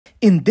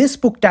In this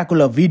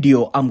Spooktacular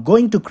video, I'm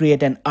going to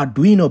create an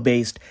Arduino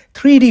based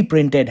 3D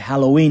printed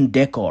Halloween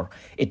decor.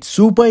 It's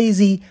super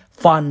easy,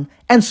 fun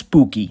and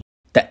spooky.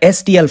 The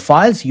STL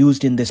files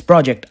used in this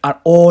project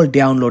are all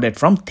downloaded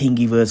from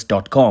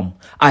thingiverse.com.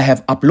 I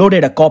have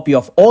uploaded a copy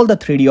of all the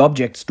 3D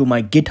objects to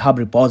my GitHub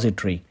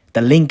repository.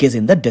 The link is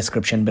in the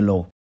description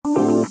below.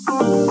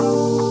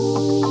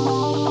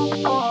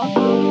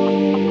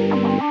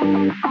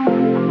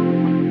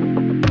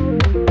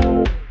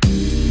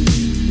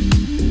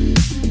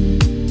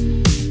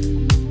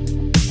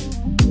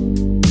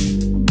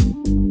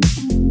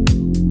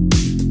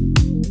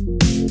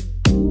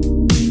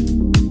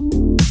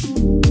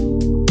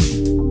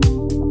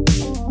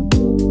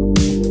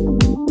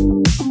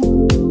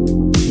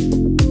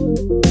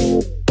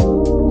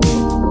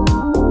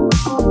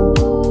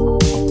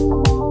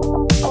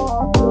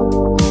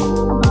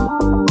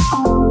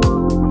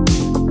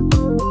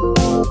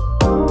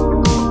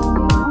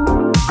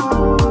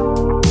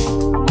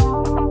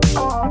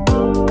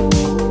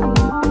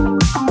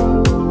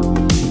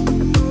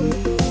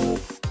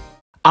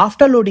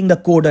 After loading the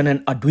code on an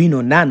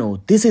Arduino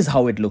Nano, this is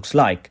how it looks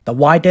like. The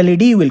white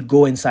LED will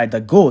go inside the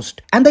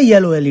ghost and the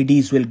yellow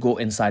LEDs will go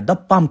inside the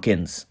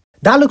pumpkins.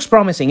 That looks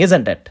promising,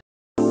 isn't it?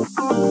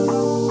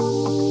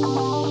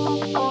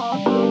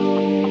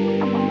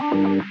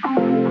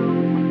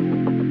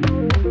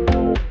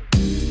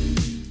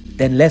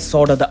 Then let's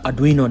solder the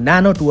Arduino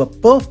Nano to a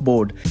perf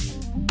board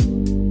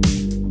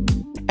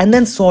and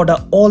then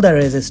solder all the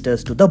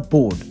resistors to the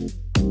board.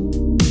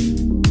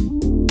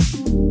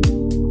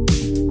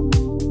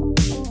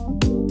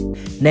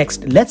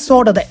 Next, let's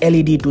solder the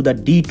LED to the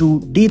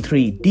D2,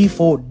 D3,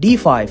 D4,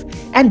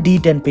 D5 and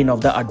D10 pin of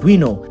the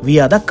Arduino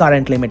via the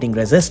current limiting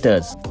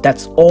resistors.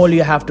 That's all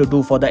you have to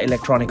do for the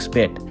electronics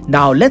bit.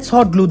 Now let's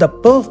hot glue the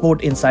perf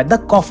board inside the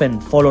coffin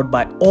followed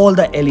by all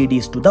the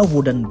LEDs to the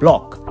wooden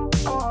block.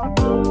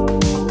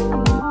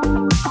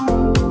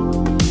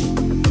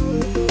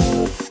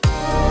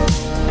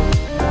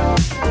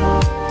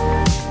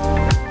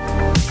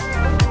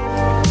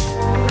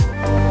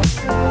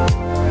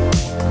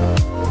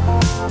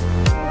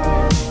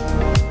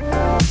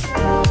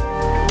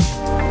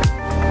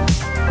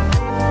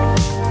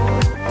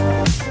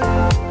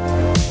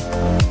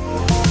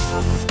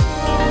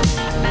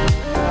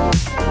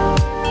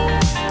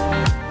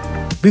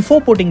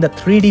 Before putting the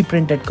 3D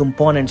printed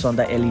components on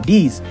the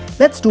LEDs,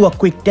 let's do a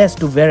quick test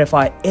to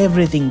verify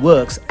everything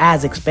works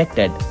as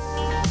expected.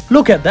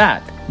 Look at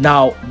that!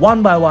 Now,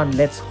 one by one,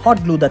 let's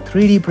hot glue the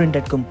 3D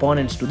printed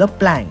components to the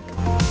plank.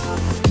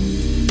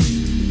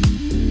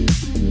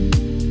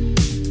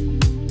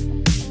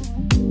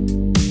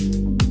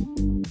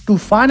 To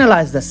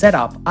finalize the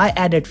setup, I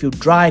added few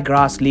dry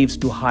grass leaves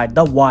to hide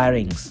the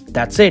wirings.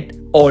 That's it,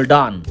 all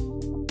done.